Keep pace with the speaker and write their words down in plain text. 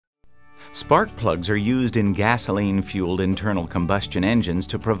Spark plugs are used in gasoline-fueled internal combustion engines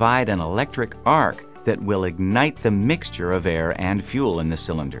to provide an electric arc that will ignite the mixture of air and fuel in the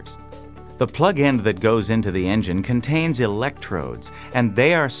cylinders. The plug end that goes into the engine contains electrodes, and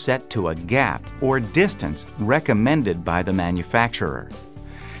they are set to a gap or distance recommended by the manufacturer.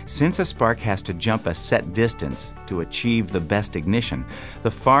 Since a spark has to jump a set distance to achieve the best ignition,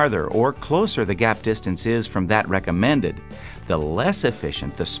 the farther or closer the gap distance is from that recommended, the less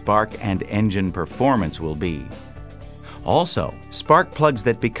efficient the spark and engine performance will be. Also, spark plugs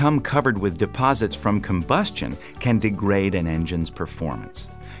that become covered with deposits from combustion can degrade an engine's performance.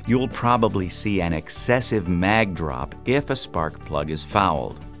 You'll probably see an excessive mag drop if a spark plug is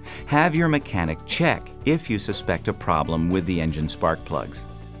fouled. Have your mechanic check if you suspect a problem with the engine spark plugs.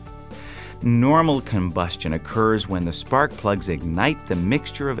 Normal combustion occurs when the spark plugs ignite the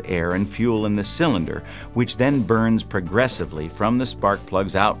mixture of air and fuel in the cylinder, which then burns progressively from the spark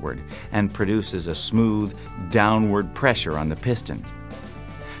plugs outward and produces a smooth, downward pressure on the piston.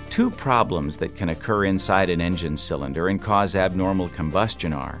 Two problems that can occur inside an engine cylinder and cause abnormal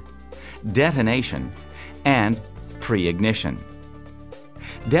combustion are detonation and pre-ignition.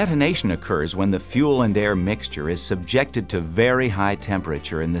 Detonation occurs when the fuel and air mixture is subjected to very high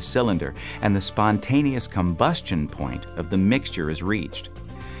temperature in the cylinder and the spontaneous combustion point of the mixture is reached.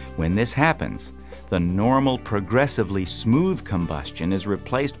 When this happens, the normal progressively smooth combustion is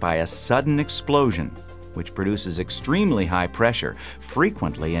replaced by a sudden explosion, which produces extremely high pressure,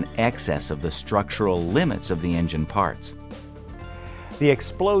 frequently in excess of the structural limits of the engine parts. The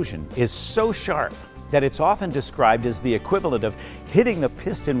explosion is so sharp that it's often described as the equivalent of hitting the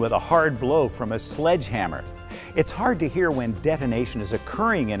piston with a hard blow from a sledgehammer. It's hard to hear when detonation is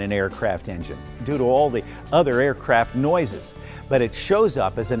occurring in an aircraft engine due to all the other aircraft noises, but it shows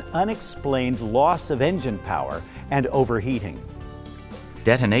up as an unexplained loss of engine power and overheating.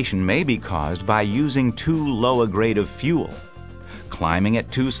 Detonation may be caused by using too low a grade of fuel, climbing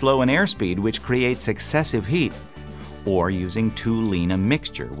at too slow an airspeed which creates excessive heat, or using too lean a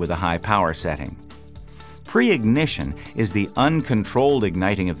mixture with a high power setting. Pre-ignition is the uncontrolled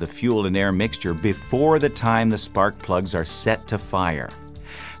igniting of the fuel and air mixture before the time the spark plugs are set to fire.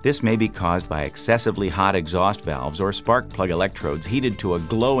 This may be caused by excessively hot exhaust valves or spark plug electrodes heated to a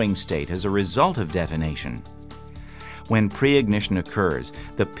glowing state as a result of detonation. When pre-ignition occurs,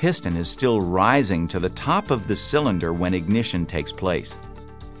 the piston is still rising to the top of the cylinder when ignition takes place.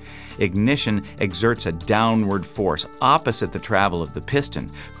 Ignition exerts a downward force opposite the travel of the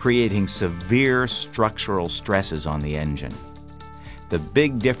piston, creating severe structural stresses on the engine. The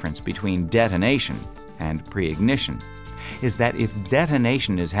big difference between detonation and pre-ignition is that if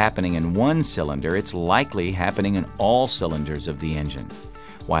detonation is happening in one cylinder, it's likely happening in all cylinders of the engine,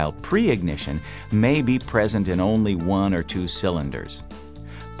 while pre-ignition may be present in only one or two cylinders.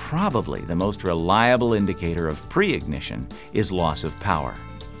 Probably the most reliable indicator of pre-ignition is loss of power.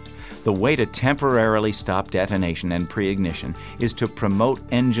 The way to temporarily stop detonation and pre-ignition is to promote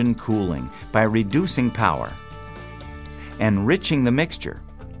engine cooling by reducing power, enriching the mixture,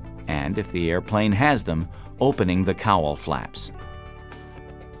 and if the airplane has them, opening the cowl flaps.